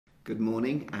Good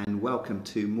morning and welcome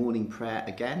to morning prayer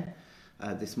again.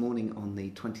 This morning on the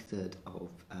 23rd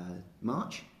of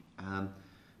March.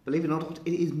 Believe it or not,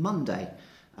 it is Monday.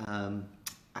 I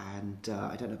don't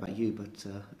know about you, but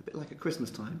a bit like at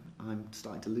Christmas time, I'm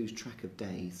starting to lose track of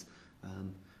days.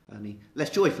 Only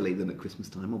less joyfully than at Christmas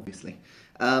time, obviously.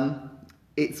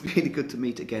 It's really good to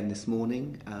meet again this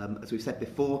morning. As we've said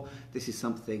before, this is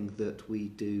something that we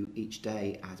do each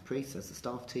day as priests, as a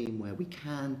staff team, where we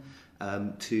can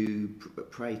to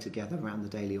pray together around the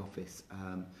daily office,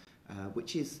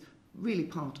 which is really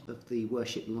part of the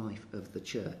worship life of the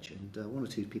church. And one or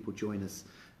two people join us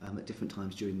at different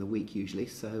times during the week usually.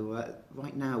 So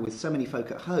right now, with so many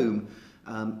folk at home,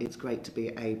 it's great to be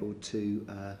able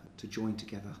to join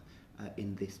together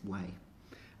in this way.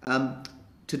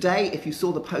 Today, if you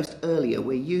saw the post earlier,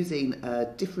 we're using a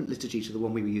different liturgy to the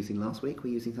one we were using last week.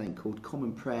 We're using something called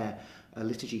Common Prayer, a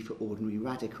Liturgy for Ordinary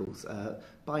Radicals,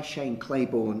 by Shane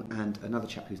Claiborne and another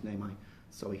chap whose name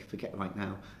I forget right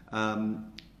now.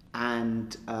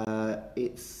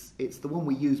 It's the one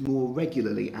we use more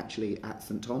regularly, actually, at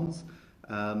St Thomas.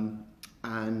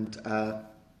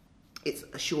 It's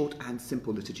a short and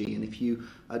simple liturgy, and if you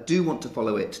do want to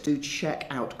follow it, do check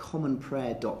out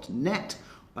commonprayer.net.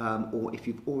 Or if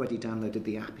you've already downloaded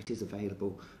the app, it is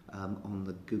available on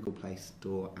the Google Play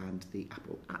Store and the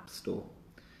Apple App Store.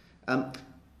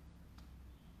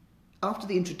 After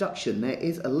the introduction, there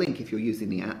is a link if you're using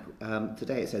the app.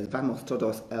 Today it says Vamos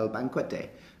todos el banquete,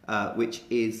 which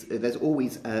is, there's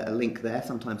always a link there.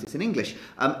 Sometimes it's in English.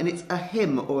 And it's a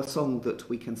hymn or a song that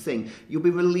we can sing. You'll be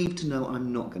relieved to know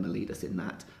I'm not going to lead us in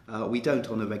that. We don't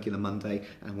on a regular Monday,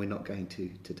 and we're not going to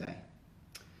today.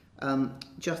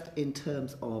 Just in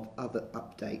terms of other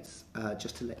updates,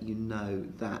 just to let you know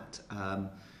that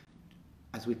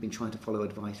as we've been trying to follow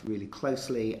advice really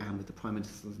closely, and with the Prime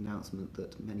Minister's announcement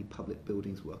that many public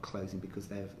buildings were closing because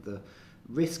they have the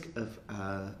risk of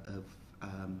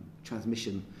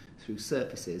transmission through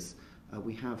surfaces,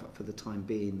 we have for the time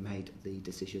being made the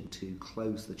decision to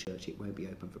close the church. It won't be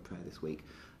open for prayer this week.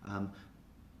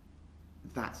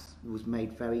 That was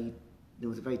made It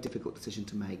was a very difficult decision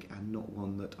to make, and not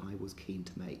one that I was keen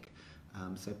to make.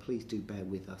 So please do bear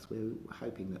with us. We're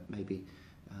hoping that maybe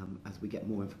as we get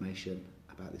more information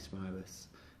about this virus,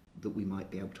 that we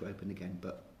might be able to open again,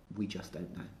 but we just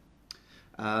don't know.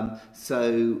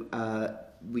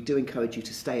 We do encourage you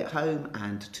to stay at home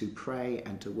and to pray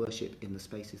and to worship in the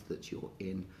spaces that you're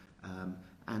in.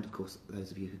 And of course,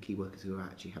 those of you who are key workers who are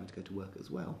actually having to go to work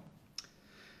as well.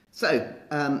 So,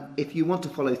 if you want to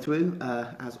follow through,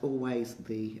 as always,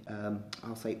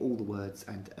 I'll say all the words,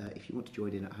 and if you want to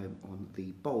join in at home on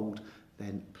the bold,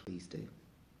 then please do.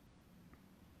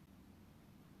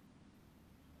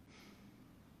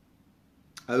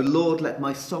 O Lord, let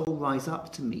my soul rise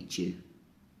up to meet you,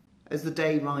 as the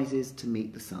day rises to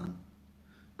meet the sun.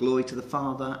 Glory to the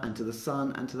Father, and to the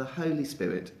Son, and to the Holy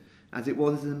Spirit, as it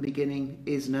was in the beginning,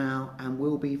 is now, and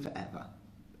will be forever.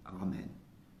 Amen.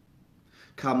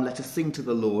 Come, let us sing to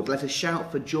the Lord. Let us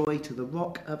shout for joy to the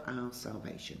rock of our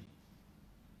salvation.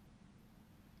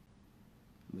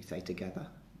 We say together,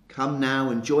 come now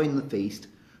and join the feast,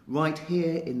 right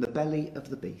here in the belly of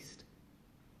the beast.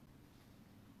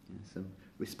 Some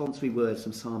responsory words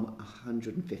from Psalm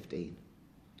 115.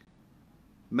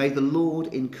 May the Lord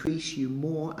increase you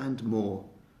more and more,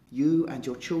 you and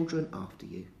your children after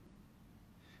you.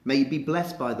 May you be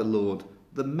blessed by the Lord,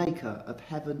 the maker of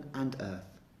heaven and earth.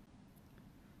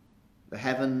 The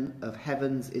heaven of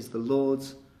heavens is the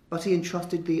Lord's, but he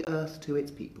entrusted the earth to its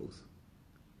peoples.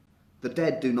 The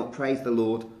dead do not praise the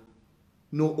Lord,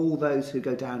 nor all those who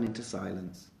go down into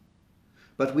silence.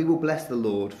 But we will bless the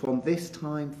Lord from this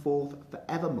time forth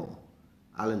forevermore.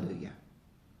 Alleluia.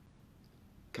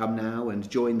 Come now and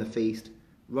join the feast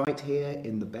right here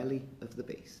in the belly of the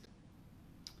beast.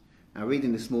 Our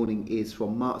reading this morning is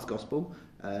from Mark's Gospel.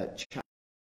 If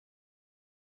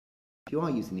you are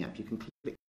using the app, you can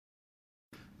click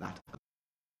that.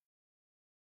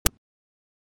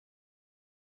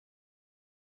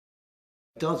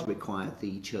 It does require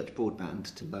the church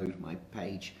broadband to load my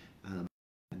page, and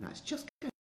that's just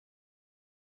good.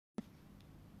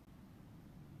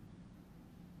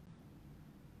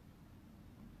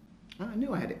 I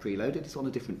knew I had it preloaded. It's on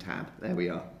a different tab. There we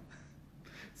are.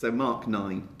 So Mark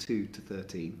 9,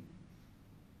 2-13.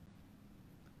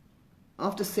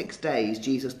 After 6 days,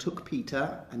 Jesus took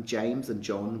Peter and James and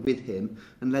John with him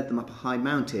and led them up a high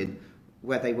mountain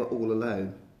where they were all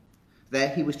alone. There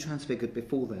he was transfigured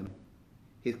before them.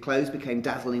 His clothes became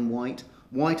dazzling white,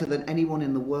 whiter than anyone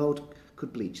in the world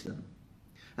could bleach them.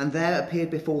 And there appeared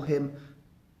before him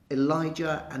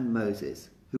Elijah and Moses,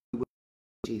 who were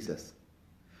with Jesus.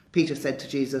 Peter said to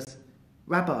Jesus,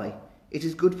 "Rabbi, it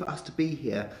is good for us to be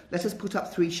here. Let us put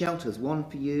up 3 shelters, one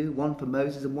for you, one for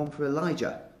Moses, and one for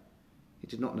Elijah." He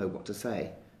did not know what to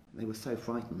say. They were so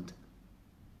frightened.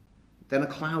 Then a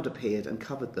cloud appeared and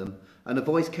covered them, and a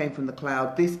voice came from the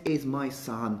cloud, "This is my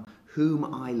son, whom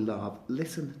I love.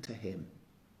 Listen to him."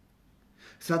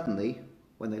 Suddenly,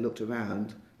 when they looked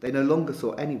around, they no longer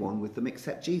saw anyone with them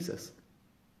except Jesus.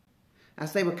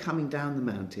 As they were coming down the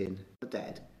mountain, the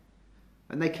dead,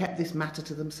 and they kept this matter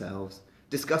to themselves,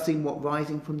 discussing what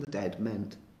rising from the dead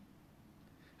meant.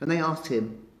 And they asked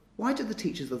him, "Why do the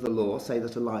teachers of the law say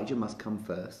that Elijah must come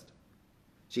first?"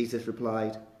 Jesus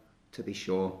replied, "To be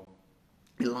sure,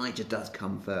 Elijah does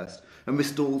come first and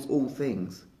restores all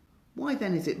things. Why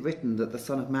then is it written that the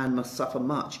Son of Man must suffer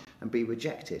much and be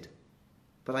rejected?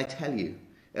 But I tell you,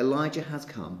 Elijah has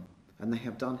come, and they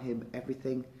have done to him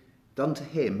everything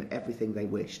they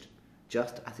wished,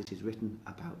 just as it is written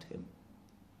about him."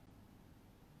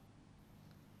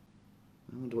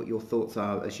 I wonder what your thoughts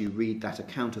are as you read that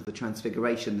account of the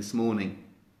Transfiguration this morning.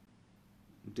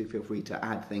 Do feel free to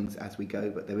add things as we go,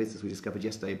 but there is, as we discovered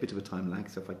yesterday, a bit of a time lag,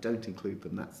 so if I don't include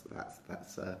them, that's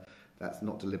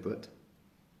not deliberate.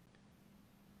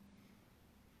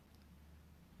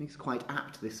 I think it's quite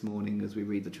apt this morning as we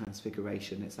read the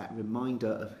Transfiguration. It's that reminder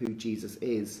of who Jesus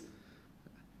is,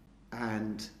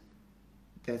 and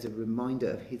there's a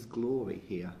reminder of his glory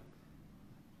here.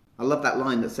 I love that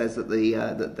line that says that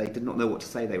that they did not know what to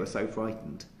say, they were so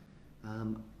frightened.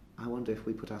 I wonder if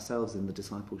we put ourselves in the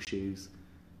disciples' shoes,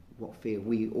 what fear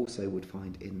we also would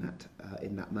find in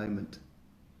that moment.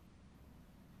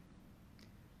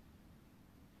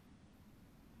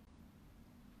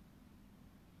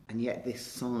 And yet this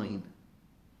sign,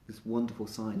 this wonderful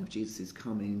sign of Jesus'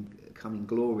 coming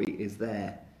glory is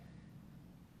there.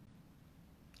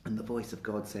 And the voice of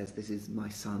God says, "This is my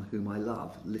son whom I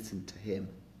love. Listen to him."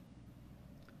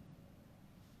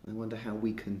 I wonder how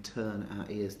we can turn our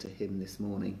ears to him this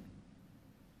morning.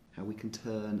 How we can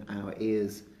turn our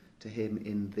ears to him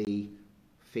in the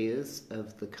fears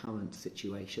of the current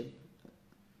situation.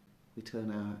 We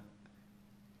turn our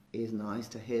ears and eyes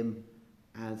to him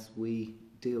as we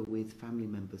deal with family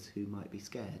members who might be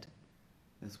scared,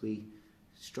 as we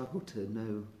struggle to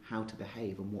know how to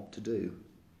behave and what to do,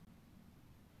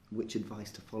 which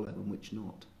advice to follow and which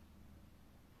not.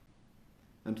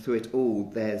 And through it all,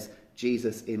 there's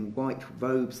Jesus in white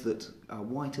robes that are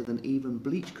whiter than even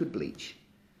bleach could bleach,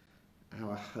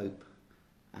 our hope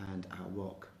and our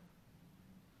rock.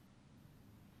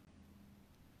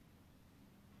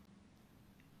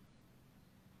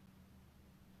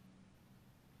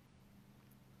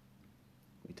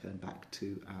 We turn back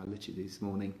to our liturgy this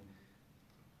morning.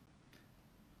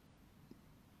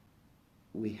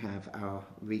 We have our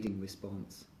reading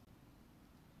response.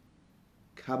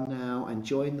 "Come now and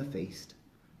join the feast,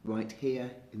 right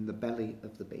here in the belly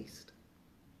of the beast."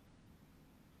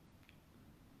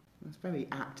 That's very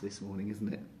apt this morning,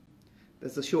 isn't it?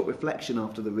 There's a short reflection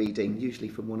after the reading, usually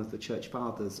from one of the church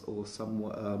fathers or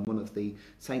one of the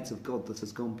saints of God that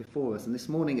has gone before us. And this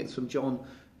morning it's from John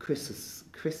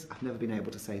I've never been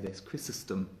able to say this,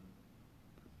 Chrysostom,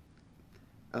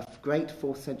 a great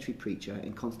 4th century preacher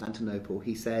in Constantinople.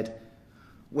 He said,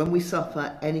 "When we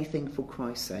suffer anything for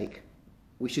Christ's sake,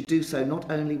 we should do so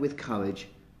not only with courage,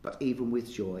 but even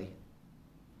with joy.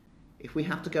 If we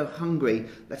have to go hungry,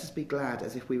 let us be glad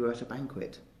as if we were at a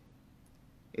banquet.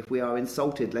 If we are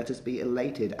insulted, let us be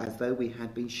elated as though we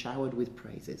had been showered with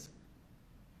praises.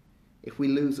 If we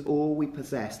lose all we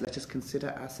possess, let us consider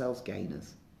ourselves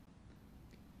gainers.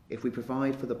 If we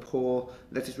provide for the poor,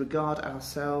 let us regard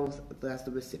ourselves as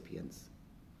the recipients.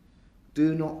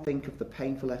 Do not think of the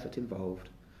painful effort involved,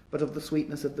 but of the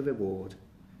sweetness of the reward.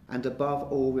 And above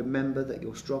all, remember that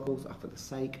your struggles are for the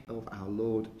sake of our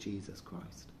Lord Jesus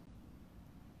Christ."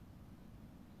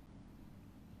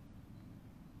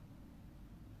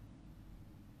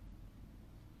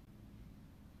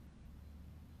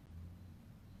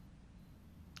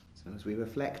 So as we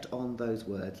reflect on those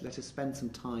words, let us spend some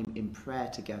time in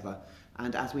prayer together.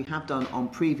 And as we have done on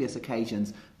previous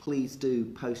occasions, please do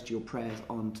post your prayers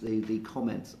onto the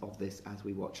comments of this as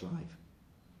we watch live.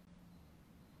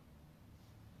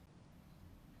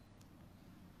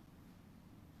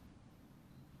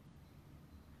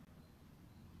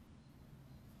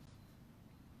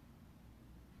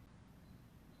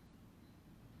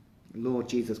 Lord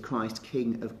Jesus Christ,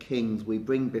 King of Kings, we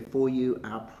bring before you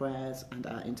our prayers and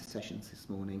our intercessions this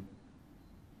morning.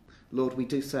 Lord, we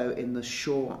do so in the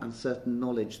sure and certain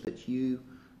knowledge that you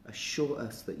assure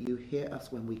us that you hear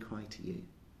us when we cry to you.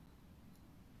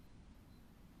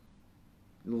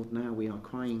 Lord, now we are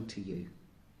crying to you.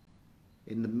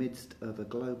 in the midst of a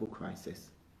global crisis.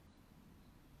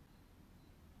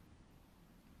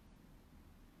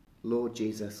 Lord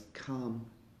Jesus, come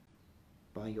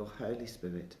by your Holy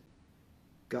Spirit.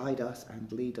 Guide us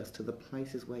and lead us to the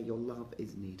places where your love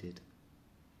is needed.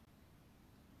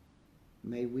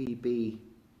 May we be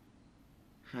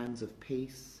hands of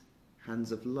peace,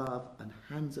 hands of love, and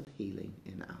hands of healing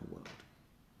in our world.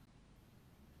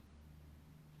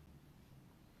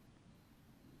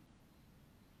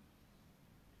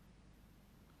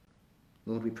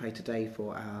 Lord, we pray today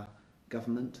for our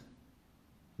government,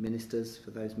 ministers,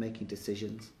 for those making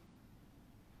decisions,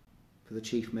 for the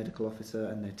Chief Medical Officer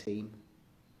and their team.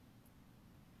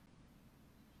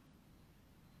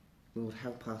 Lord,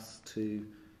 help us to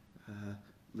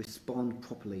respond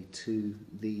properly to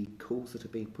the calls that are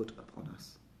being put upon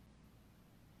us.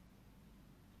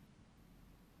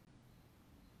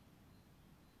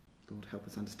 Lord, help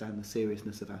us understand the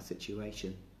seriousness of our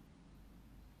situation.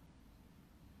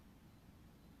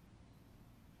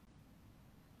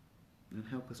 And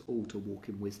help us all to walk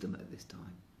in wisdom at this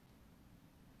time.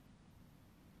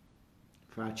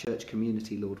 For our church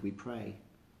community, Lord, we pray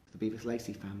for the Bevis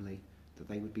Lacey family, that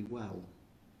they would be well.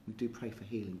 We do pray for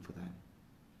healing for them.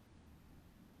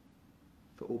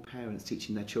 For all parents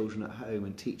teaching their children at home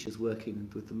and teachers working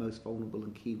with the most vulnerable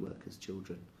and key workers'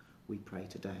 children, we pray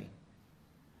today.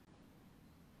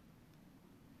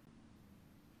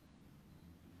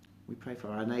 We pray for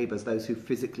our neighbours, those who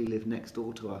physically live next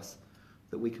door to us,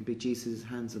 that we can be Jesus'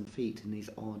 hands and feet in these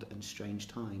odd and strange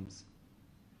times.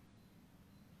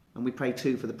 And we pray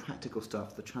too for the practical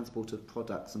stuff, the transport of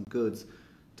products and goods,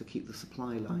 to keep the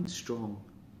supply line strong.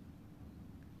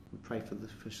 We pray for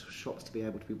shops to be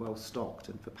able to be well stocked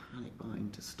and for panic buying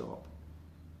to stop.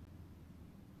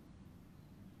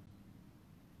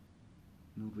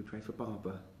 Lord, we pray for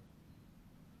Barbara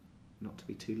not to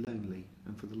be too lonely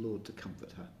and for the Lord to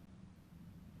comfort her.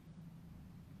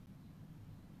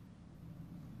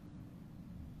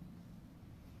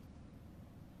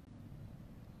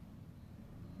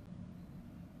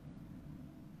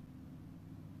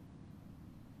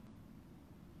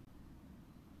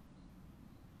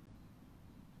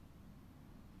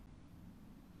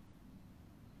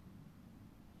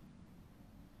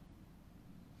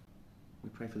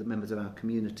 We pray for the members of our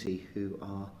community who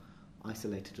are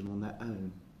isolated and on their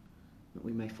own, that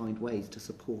we may find ways to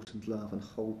support and love and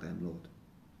hold them, Lord.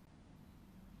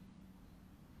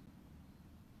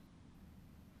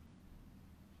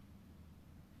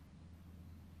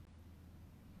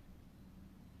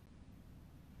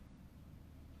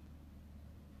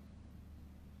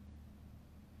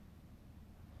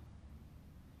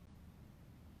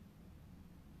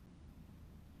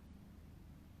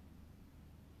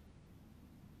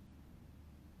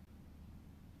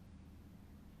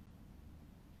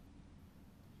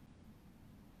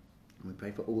 And we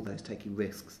pray for all those taking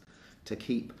risks to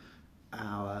keep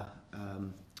our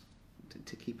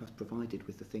to keep us provided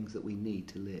with the things that we need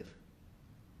to live.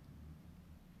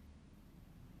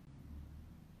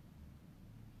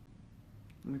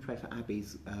 And we pray for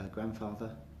Abby's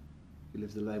grandfather, who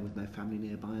lives alone with no family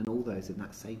nearby, and all those in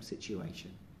that same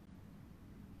situation.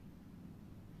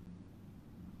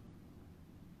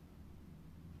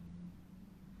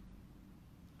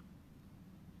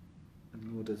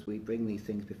 And Lord, as we bring these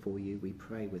things before you, we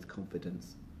pray with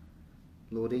confidence.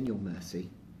 Lord, in your mercy,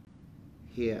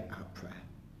 hear our prayer.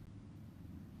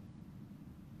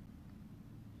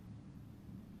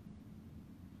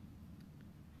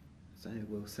 So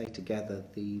we'll say together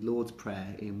the Lord's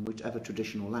Prayer in whichever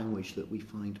traditional language that we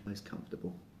find most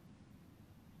comfortable.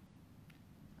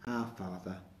 Our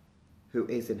Father, who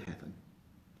is in heaven,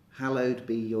 hallowed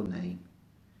be your name.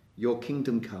 Your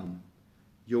kingdom come,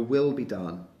 your will be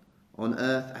done, on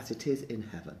earth as it is in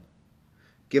heaven.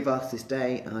 Give us this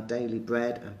day our daily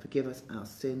bread, and forgive us our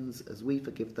sins as we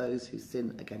forgive those who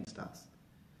sin against us.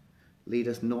 Lead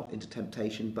us not into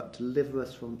temptation, but deliver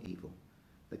us from evil.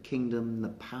 The kingdom, the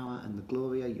power, and the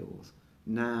glory are yours,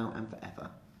 now and forever.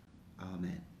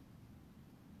 Amen.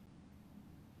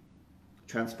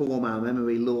 Transform our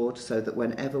memory, Lord, so that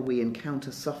whenever we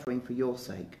encounter suffering for your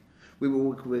sake, we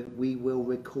will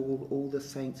recall all the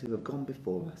saints who have gone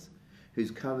before us,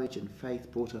 whose courage and faith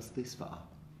brought us this far.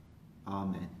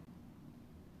 Amen.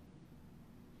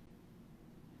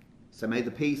 So may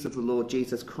the peace of the Lord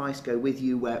Jesus Christ go with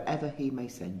you wherever he may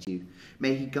send you.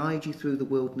 May he guide you through the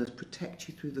wilderness, protect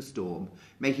you through the storm.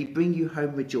 May he bring you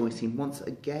home rejoicing once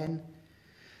again.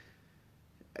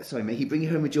 May he bring you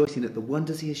home rejoicing at the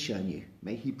wonders he has shown you.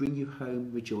 May he bring you home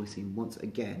rejoicing once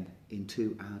again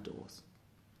into our doors.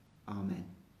 Amen.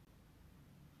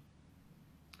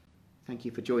 Thank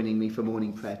you for joining me for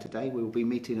morning prayer today. We will be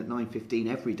meeting at 9:15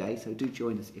 every day, so do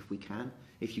join us if you can,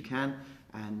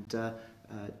 and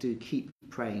do keep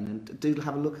praying, and do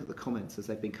have a look at the comments as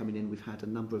they've been coming in. We've had a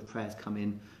number of prayers come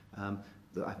in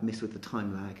that I've missed with the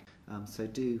time lag, so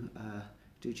do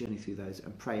journey through those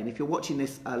and pray. And if you're watching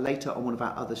this later on one of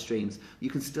our other streams, you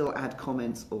can still add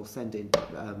comments or send in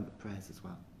prayers as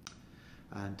well.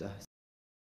 And